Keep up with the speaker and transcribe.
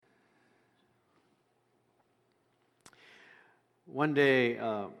One day,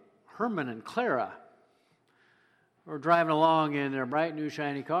 Herman and Clara were driving along in their bright new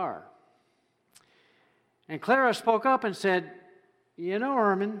shiny car. And Clara spoke up and said, "You know,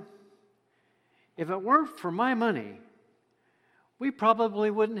 Herman, if it weren't for my money, we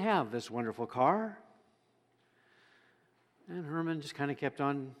probably wouldn't have this wonderful car." And Herman just kind of kept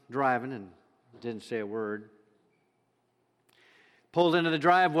on driving and didn't say a word. Pulled into the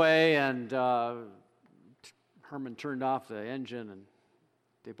driveway, and Herman turned off the engine, and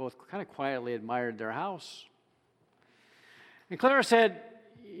they both kind of quietly admired their house. And Clara said,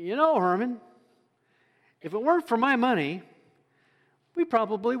 "You know, Herman, if it weren't for my money, we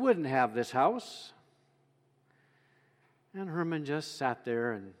probably wouldn't have this house." And Herman just sat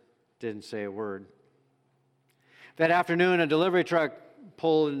there and didn't say a word. That afternoon, a delivery truck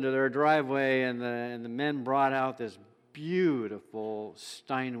pulled into their driveway, and the men brought out this beautiful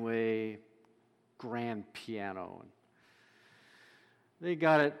Steinway grand piano. They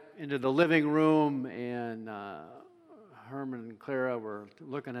got it into the living room, and Herman and Clara were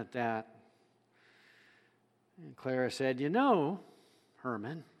looking at that. And Clara said, "You know,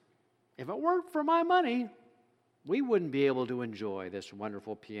 Herman, if it weren't for my money, we wouldn't be able to enjoy this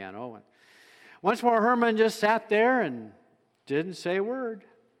wonderful piano." And once more, Herman just sat there and didn't say a word.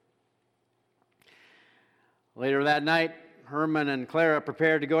 Later that night, Herman and Clara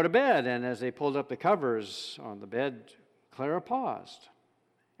prepared to go to bed, and as they pulled up the covers on the bed, Clara paused,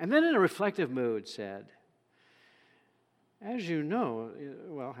 and then in a reflective mood said, "As you know,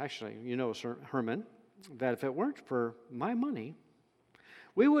 well, actually, you know, Sir Herman, that if it weren't for my money,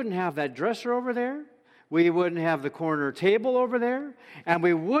 we wouldn't have that dresser over there, we wouldn't have the corner table over there, and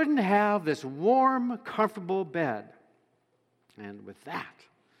we wouldn't have this warm, comfortable bed." And with that,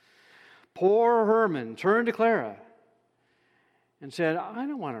 poor Herman turned to Clara and said, "I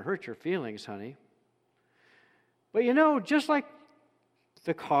don't want to hurt your feelings, honey. But you know, just like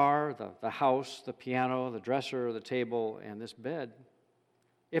the car, the house, the piano, the dresser, the table, and this bed,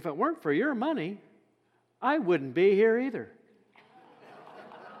 if it weren't for your money, I wouldn't be here either."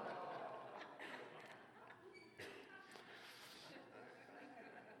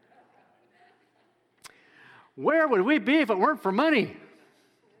 Where would we be if it weren't for money?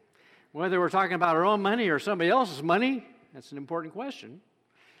 Whether we're talking about our own money or somebody else's money, that's an important question.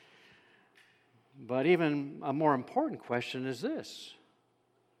 But even a more important question is this: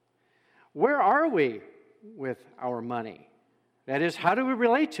 where are we with our money? That is, how do we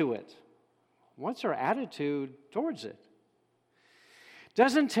relate to it? What's our attitude towards it? It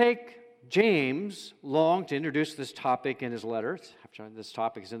doesn't take James long to introduce this topic in his letter. This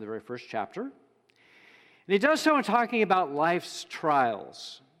topic is in the very first chapter. And he does so in talking about life's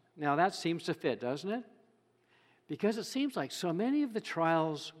trials. Now that seems to fit, doesn't it? Because it seems like so many of the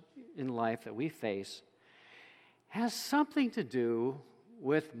trials in life that we face has something to do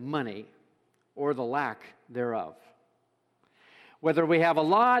with money or the lack thereof. Whether we have a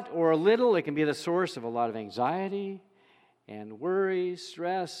lot or a little, it can be the source of a lot of anxiety and worry,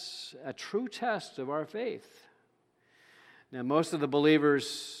 stress, a true test of our faith. Now, most of the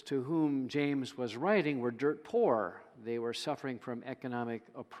believers to whom James was writing were dirt poor. They were suffering from economic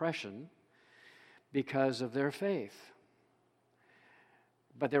oppression because of their faith.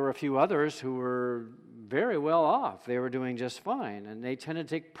 But there were a few others who were very well off. They were doing just fine, and they tended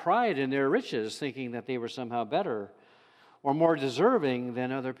to take pride in their riches, thinking that they were somehow better or more deserving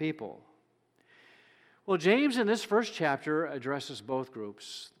than other people. Well, James in this first chapter addresses both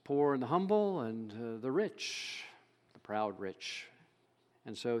groups, the poor and the humble, and the rich, the proud rich.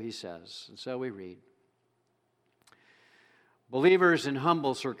 And so he says, and so we read, "Believers in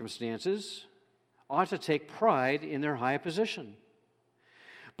humble circumstances ought to take pride in their high position.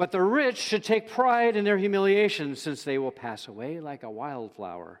 But the rich should take pride in their humiliation, since they will pass away like a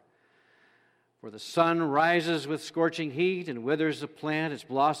wildflower. For the sun rises with scorching heat and withers the plant, its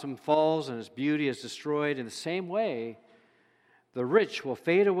blossom falls, and its beauty is destroyed. In the same way, the rich will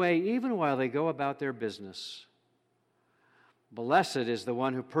fade away even while they go about their business. Blessed is the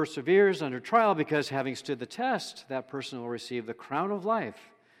one who perseveres under trial, because having stood the test, that person will receive the crown of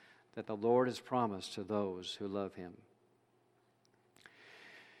life that the Lord has promised to those who love him."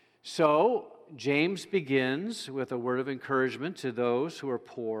 So, James begins with a word of encouragement to those who are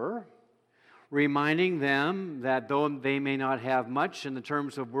poor, reminding them that though they may not have much in the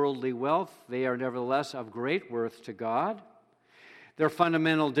terms of worldly wealth, they are nevertheless of great worth to God. Their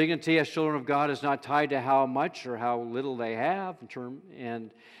fundamental dignity as children of God is not tied to how much or how little they have,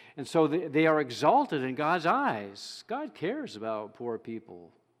 and so they are exalted in God's eyes. God cares about poor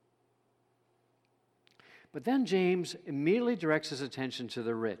people. But then James immediately directs his attention to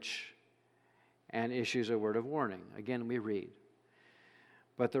the rich and issues a word of warning. Again, we read,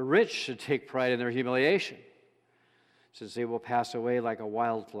 But the rich should take pride in their humiliation, since they will pass away like a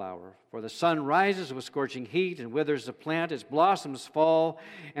wildflower. For the sun rises with scorching heat and withers the plant, its blossoms fall,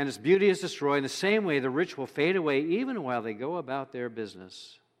 and its beauty is destroyed. In the same way, the rich will fade away even while they go about their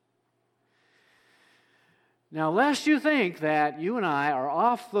business. Now, lest you think that you and I are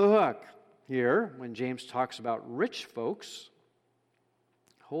off the hook here when James talks about rich folks,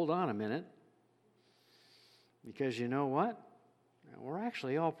 hold on a minute, because you know what? We're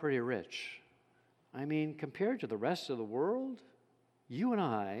actually all pretty rich. I mean, compared to the rest of the world, you and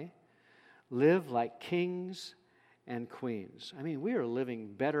I live like kings and queens. I mean, we are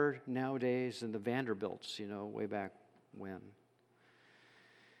living better nowadays than the Vanderbilts, way back when.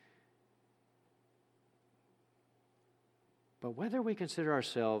 But whether we consider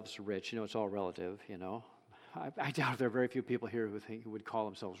ourselves rich, it's all relative, I doubt there are very few people here who would call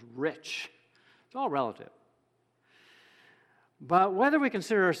themselves rich. It's all relative. But whether we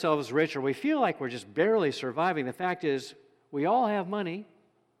consider ourselves rich or we feel like we're just barely surviving, the fact is we all have money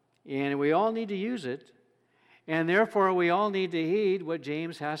and we all need to use it, and therefore we all need to heed what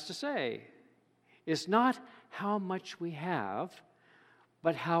James has to say. It's not how much we have,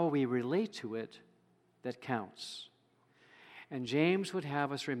 but how we relate to it that counts. And James would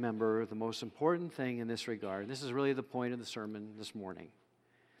have us remember the most important thing in this regard. This is really the point of the sermon this morning.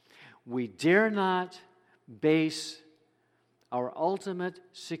 We dare not base our ultimate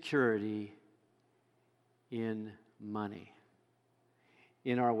security in money,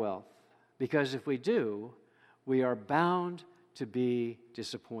 in our wealth. Because if we do, we are bound to be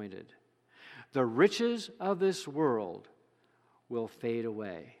disappointed. The riches of this world will fade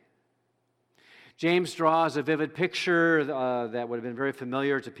away. James draws a vivid picture that would have been very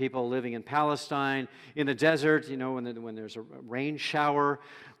familiar to people living in Palestine, in the desert, when there's a rain shower,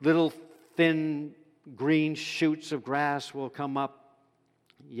 little thin green shoots of grass will come up,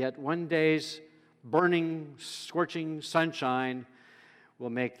 yet one day's burning, scorching sunshine will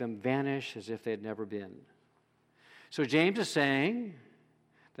make them vanish as if they had never been. So James is saying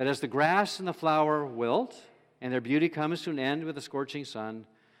that as the grass and the flower wilt, and their beauty comes to an end with the scorching sun,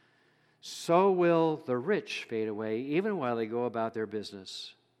 so will the rich fade away, even while they go about their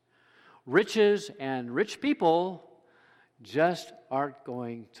business. Riches and rich people just aren't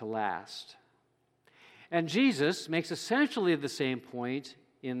going to last. And Jesus makes essentially the same point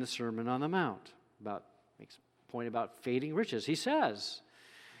in the Sermon on the Mount, makes a point about fading riches. He says,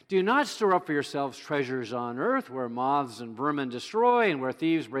 "Do not store up for yourselves treasures on earth where moths and vermin destroy and where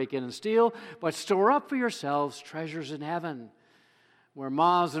thieves break in and steal, but store up for yourselves treasures in heaven where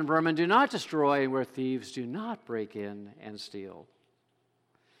moths and vermin do not destroy and where thieves do not break in and steal."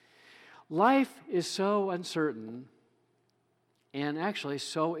 Life is so uncertain, and actually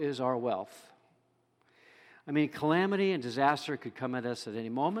so is our wealth. I mean, calamity and disaster could come at us at any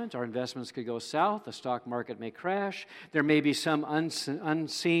moment. Our investments could go south. The stock market may crash. There may be some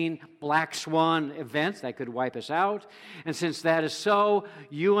unseen black swan event that could wipe us out. And since that is so,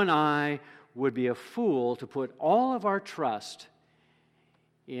 you and I would be a fool to put all of our trust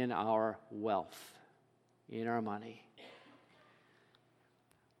in our wealth, in our money.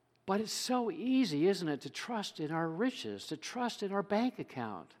 But it's so easy, isn't it, to trust in our riches, to trust in our bank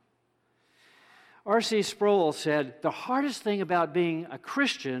account. R.C. Sproul said, "The hardest thing about being a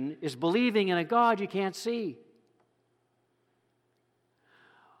Christian is believing in a God you can't see.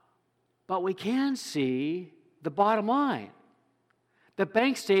 But we can see the bottom line. The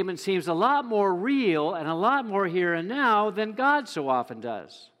bank statement seems a lot more real and a lot more here and now than God so often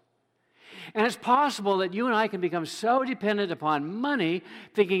does. And it's possible that you and I can become so dependent upon money,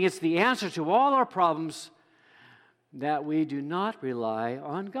 thinking it's the answer to all our problems, that we do not rely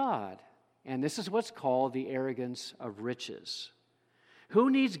on God. And this is what's called the arrogance of riches.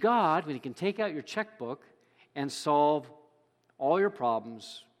 Who needs God when He can take out your checkbook and solve all your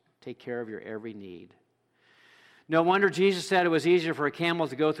problems, take care of your every need? No wonder Jesus said it was easier for a camel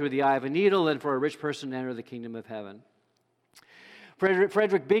to go through the eye of a needle than for a rich person to enter the kingdom of heaven.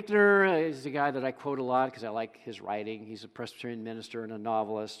 Frederick Buechner is the guy that I quote a lot because I like his writing. He's a Presbyterian minister and a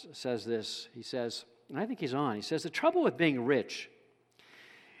novelist. Says this, he says, and I think he's on, he says, "The trouble with being rich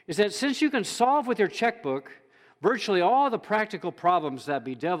is that since you can solve with your checkbook virtually all the practical problems that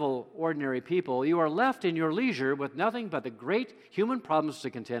bedevil ordinary people, you are left in your leisure with nothing but the great human problems to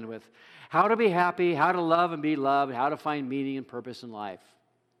contend with. How to be happy, how to love and be loved, how to find meaning and purpose in life.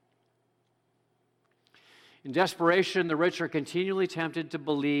 In desperation, the rich are continually tempted to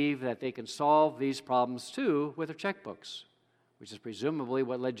believe that they can solve these problems too with their checkbooks, which is presumably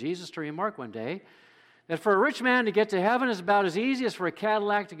what led Jesus to remark one day that for a rich man to get to heaven is about as easy as for a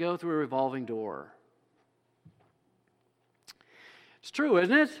Cadillac to go through a revolving door. It's true,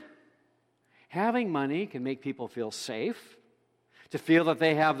 isn't it? Having money can make people feel safe, to feel that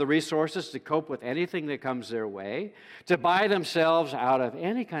they have the resources to cope with anything that comes their way, to buy themselves out of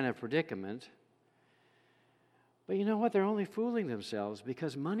any kind of predicament. But you know what? They're only fooling themselves,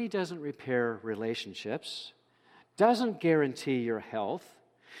 because money doesn't repair relationships, doesn't guarantee your health,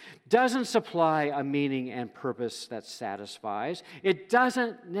 doesn't supply a meaning and purpose that satisfies. It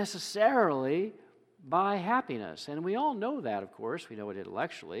doesn't necessarily buy happiness. And we all know that, of course. We know it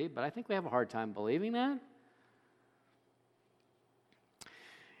intellectually, but I think we have a hard time believing that.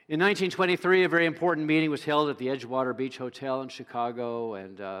 In 1923, a very important meeting was held at the Edgewater Beach Hotel in Chicago,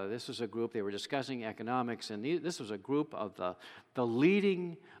 and this was a group, they were discussing economics, and this was a group of the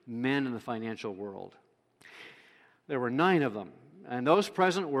leading men in the financial world. There were 9 of them, and those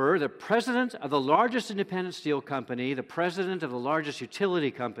present were the president of the largest independent steel company, the president of the largest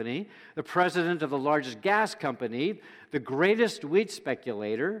utility company, the president of the largest gas company, the greatest wheat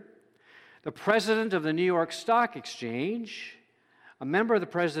speculator, the president of the New York Stock Exchange, a member of the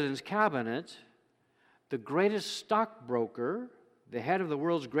president's cabinet, the greatest stockbroker, the head of the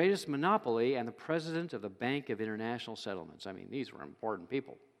world's greatest monopoly, and the president of the Bank of International Settlements. I mean, these were important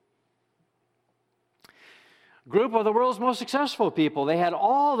people. Group of the world's most successful people. They had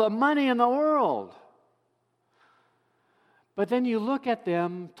all the money in the world. But then you look at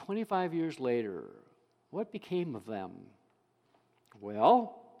them 25 years later. What became of them?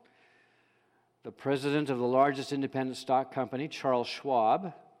 Well, the president of the largest independent stock company, Charles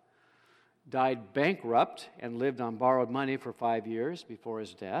Schwab, died bankrupt and lived on borrowed money for 5 years before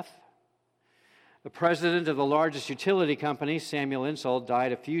his death. The president of the largest utility company, Samuel Insull,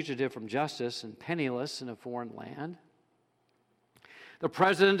 died a fugitive from justice and penniless in a foreign land. The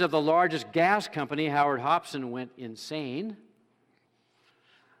president of the largest gas company, Howard Hopson, went insane.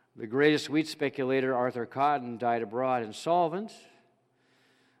 The greatest wheat speculator, Arthur Cotton, died abroad insolvent.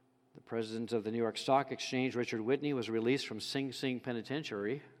 The president of the New York Stock Exchange, Richard Whitney, was released from Sing Sing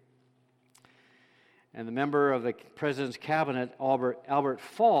Penitentiary. And the member of the president's cabinet, Albert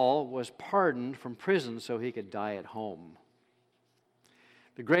Fall, was pardoned from prison so he could die at home.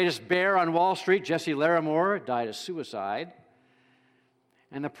 The greatest bear on Wall Street, Jesse Larimore, died of suicide.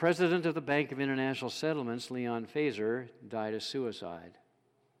 And the president of the Bank of International Settlements, Leon Fazer, died of suicide.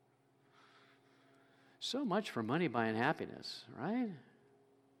 So much for money buying happiness, right?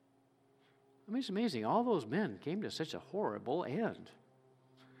 I mean, it's amazing. All those men came to such a horrible end.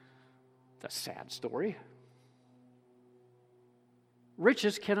 It's a sad story.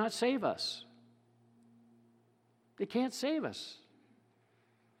 Riches cannot save us. They can't save us.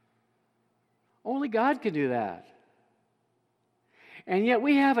 Only God can do that. And yet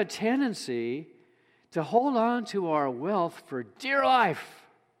we have a tendency to hold on to our wealth for dear life,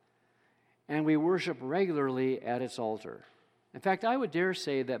 and we worship regularly at its altar. In fact, I would dare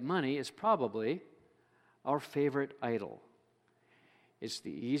say that money is probably our favorite idol. It's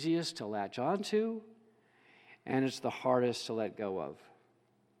the easiest to latch onto, and it's the hardest to let go of.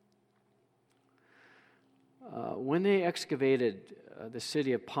 When they excavated the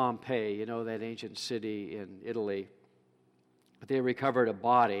city of Pompeii, you know, that ancient city in Italy, they recovered a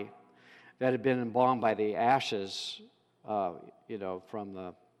body that had been embalmed by the ashes, from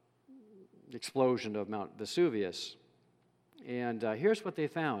the explosion of Mount Vesuvius. And here's what they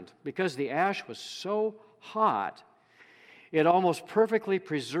found. Because the ash was so hot, it almost perfectly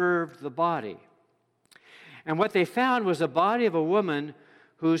preserved the body. And what they found was a body of a woman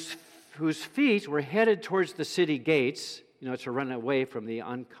whose feet were headed towards the city gates, to run away from the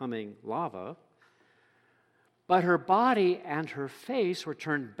oncoming lava. But her body and her face were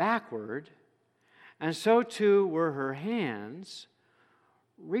turned backward, and so too were her hands,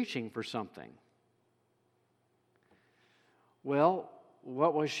 reaching for something. Well,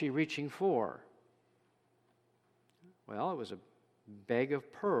 what was she reaching for? Well, it was a bag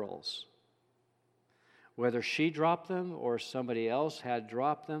of pearls. Whether she dropped them or somebody else had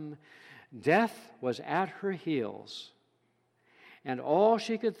dropped them, death was at her heels, and all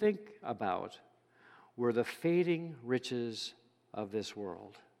she could think about were the fading riches of this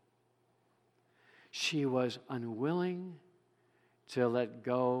world. She was unwilling to let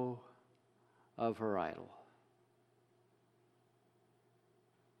go of her idol.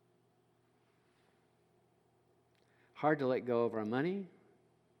 Hard to let go of our money,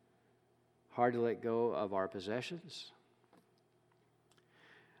 hard to let go of our possessions.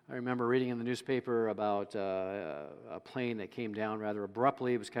 I remember reading in the newspaper about a plane that came down rather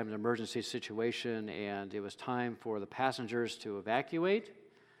abruptly. It was kind of an emergency situation, and it was time for the passengers to evacuate,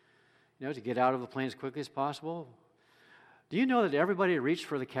 to get out of the plane as quickly as possible. Do you know that everybody reached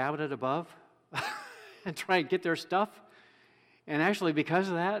for the cabinet above and try and get their stuff? And actually, because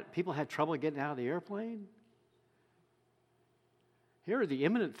of that, people had trouble getting out of the airplane. Here, the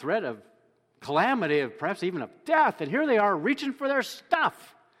imminent threat of calamity, of perhaps even of death, and here they are reaching for their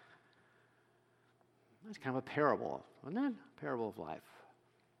stuff. That's kind of a parable, isn't it? A parable of life.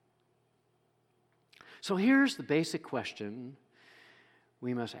 So here's the basic question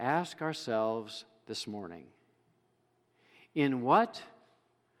we must ask ourselves this morning. In what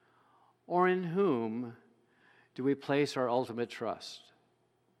or in whom do we place our ultimate trust?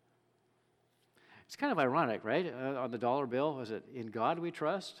 It's kind of ironic, right? On the dollar bill, was it in God we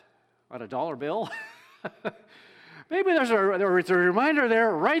trust? On a dollar bill? Maybe there's a reminder there,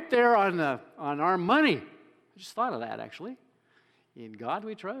 right there on our money. I just thought of that, actually. In God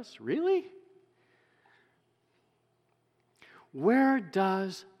we trust? Really? Where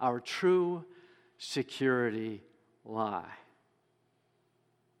does our true security lie?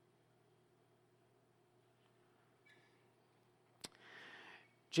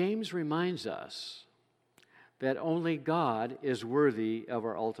 James reminds us that only God is worthy of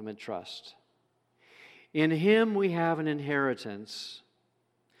our ultimate trust. In Him we have an inheritance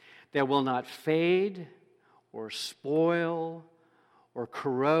that will not fade or spoil or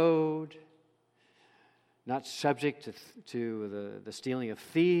corrode, not subject to the stealing of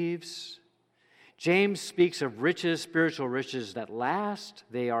thieves. James speaks of riches, spiritual riches that last.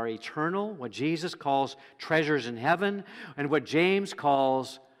 They are eternal, what Jesus calls treasures in heaven, and what James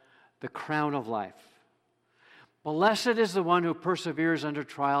calls the crown of life. Blessed is the one who perseveres under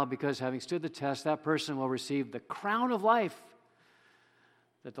trial, because having stood the test, that person will receive the crown of life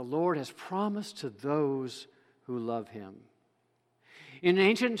that the Lord has promised to those who love Him. In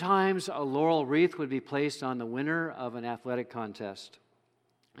ancient times, a laurel wreath would be placed on the winner of an athletic contest.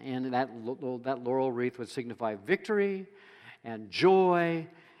 And that laurel wreath would signify victory and joy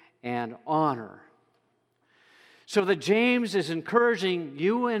and honor. So that James is encouraging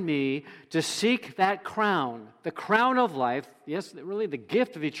you and me to seek that crown, the crown of life, yes, really the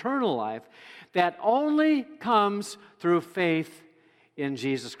gift of eternal life, that only comes through faith in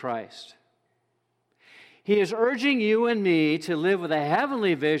Jesus Christ. He is urging you and me to live with a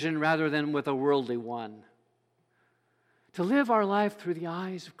heavenly vision rather than with a worldly one. To live our life through the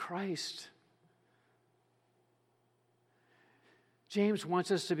eyes of Christ. James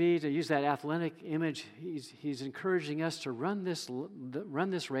wants us to use that athletic image, he's encouraging us to run this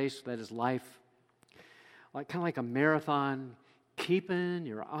race that is life, kind of like a marathon, keeping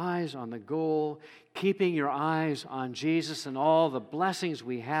your eyes on the goal, keeping your eyes on Jesus and all the blessings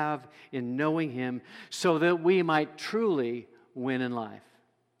we have in knowing Him, so that we might truly win in life.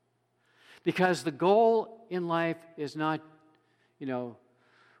 Because the goal in life is not,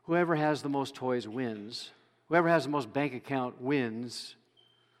 whoever has the most toys wins. Whoever has the most bank account wins.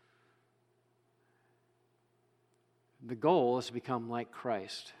 The goal is to become like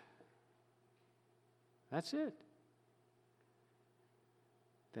Christ. That's it.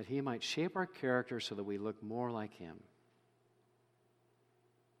 That He might shape our character so that we look more like Him.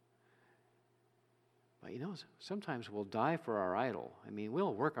 But sometimes we'll die for our idol.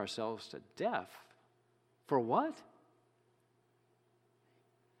 We'll work ourselves to death. For what?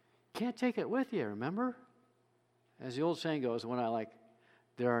 Can't take it with you, remember? As the old saying goes, one I like,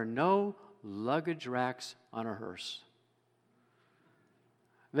 there are no luggage racks on a hearse.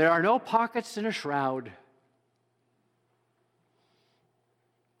 There are no pockets in a shroud.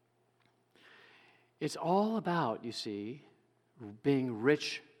 It's all about, you see, being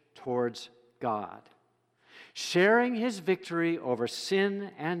rich towards God. Sharing His victory over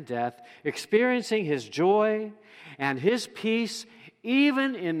sin and death, experiencing His joy and His peace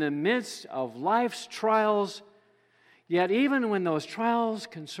even in the midst of life's trials, yet even when those trials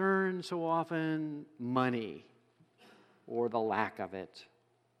concern so often money or the lack of it.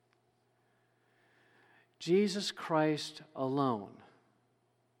 Jesus Christ alone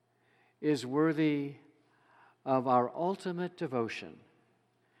is worthy of our ultimate devotion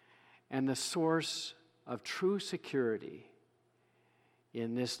and the source of true security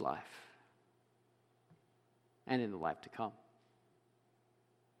in this life and in the life to come.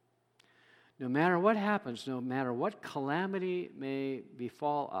 No matter what happens, no matter what calamity may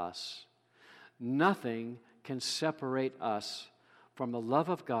befall us, nothing can separate us from the love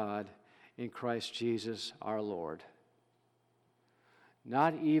of God in Christ Jesus our Lord.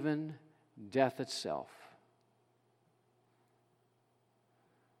 Not even death itself.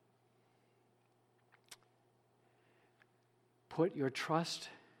 Put your trust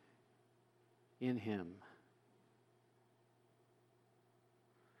in Him.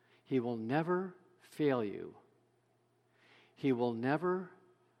 He will never fail you. He will never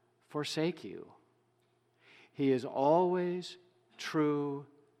forsake you. He is always true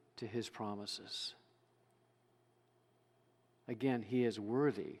to his promises. Again, he is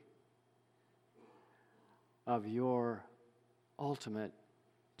worthy of your ultimate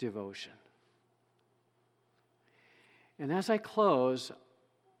devotion. And as I close,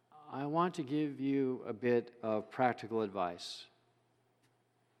 I want to give you a bit of practical advice.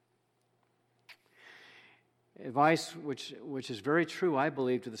 Advice which is very true, I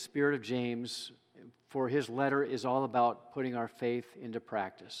believe, to the spirit of James, for his letter is all about putting our faith into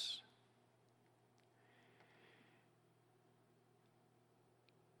practice.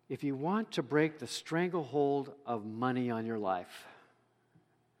 If you want to break the stranglehold of money on your life,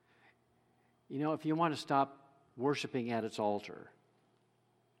 if you want to stop worshiping at its altar,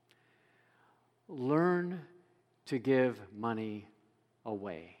 learn to give money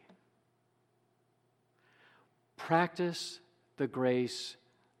away. Practice the grace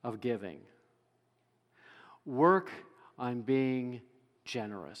of giving. Work on being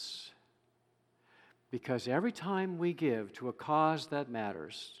generous. Because every time we give to a cause that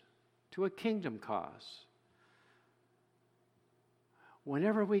matters, to a kingdom cause,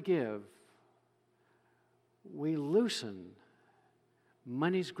 whenever we give, we loosen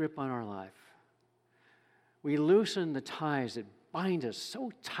money's grip on our life. We loosen the ties that bind us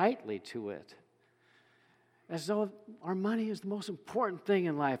so tightly to it, as though our money is the most important thing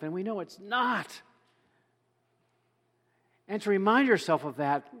in life, and we know it's not. And to remind yourself of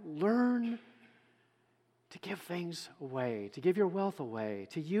that, learn to give things away, to give your wealth away,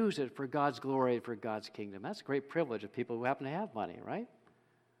 to use it for God's glory, for God's kingdom. That's a great privilege of people who happen to have money, right?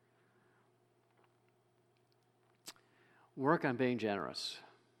 Work on being generous.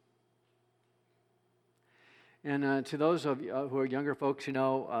 And to those of you who are younger folks,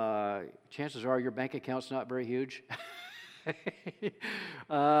 chances are your bank account's not very huge. It's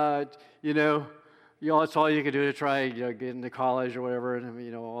all you can do to try, get into college or whatever,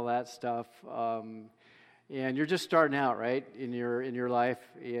 and all that stuff. And you're just starting out, right, in your life,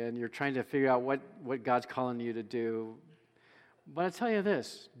 and you're trying to figure out what God's calling you to do. But I tell you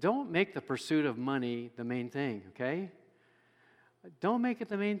this: don't make the pursuit of money the main thing. Okay? Don't make it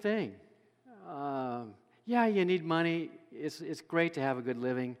the main thing. Yeah, you need money. It's great to have a good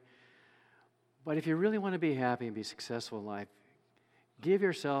living. But if you really want to be happy and be successful in life, give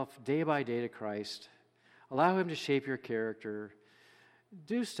yourself day by day to Christ. Allow Him to shape your character.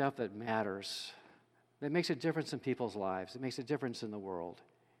 Do stuff that matters, that makes a difference in people's lives, that makes a difference in the world.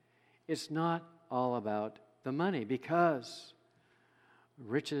 It's not all about the money, because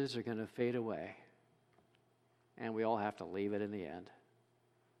riches are going to fade away, and we all have to leave it in the end.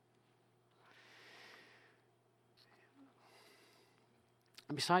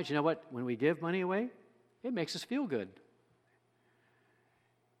 And besides, you know what? When we give money away, it makes us feel good.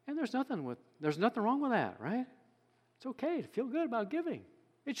 And there's nothing wrong with that, right? It's okay to feel good about giving.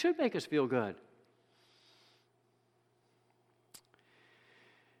 It should make us feel good.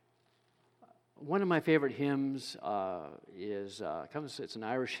 One of my favorite hymns it's an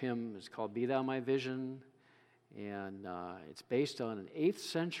Irish hymn. It's called "Be Thou My Vision," and it's based on an 8th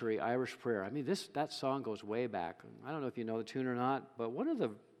century Irish prayer. I mean, that song goes way back. I don't know if you know the tune or not, but one of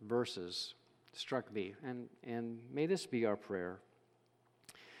the verses struck me, and may this be our prayer,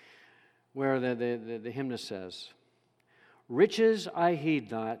 where the hymnist says, "Riches I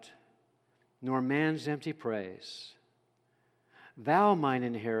heed not, nor man's empty praise. Thou mine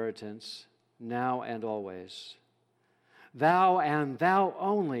inheritance, now and always. Thou and thou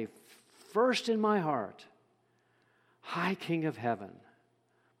only, first in my heart, High King of heaven,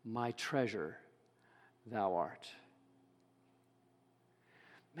 my treasure thou art."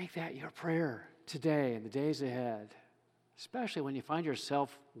 Make that your prayer today and the days ahead, especially when you find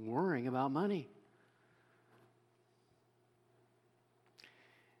yourself worrying about money.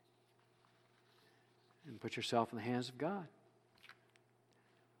 And put yourself in the hands of God.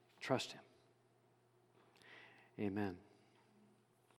 Trust Him. Amen.